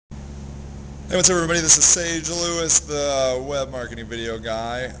Hey, what's up everybody? This is Sage Lewis, the web marketing video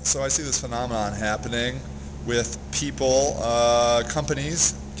guy. So I see this phenomenon happening with people,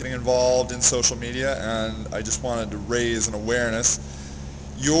 companies getting involved in social media, and I just wanted to raise an awareness.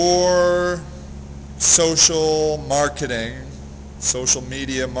 Your social marketing, social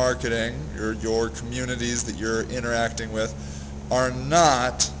media marketing, your communities that you're interacting with are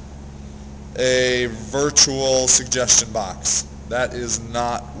not a virtual suggestion box. That is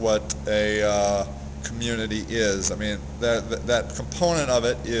not what a community is. I mean, that component of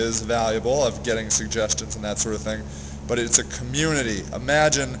it is valuable, of getting suggestions and that sort of thing, but it's a community.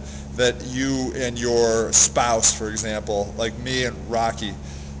 Imagine that you and your spouse, for example, like me and Rocky,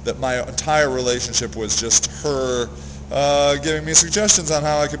 that my entire relationship was just her giving me suggestions on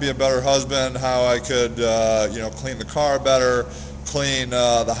how I could be a better husband, how I could clean the car better, clean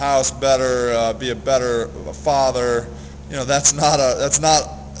the house better, be a better father. That's not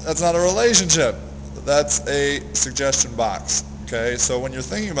a relationship. That's a suggestion box. Okay, so when you're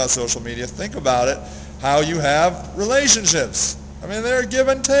thinking about social media, think about it how you have relationships. I mean, they're give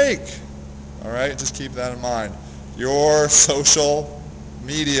and take. All right, just keep that in mind. Your social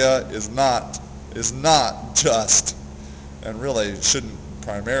media is not just, and really shouldn't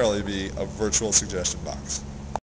primarily be, a virtual suggestion box.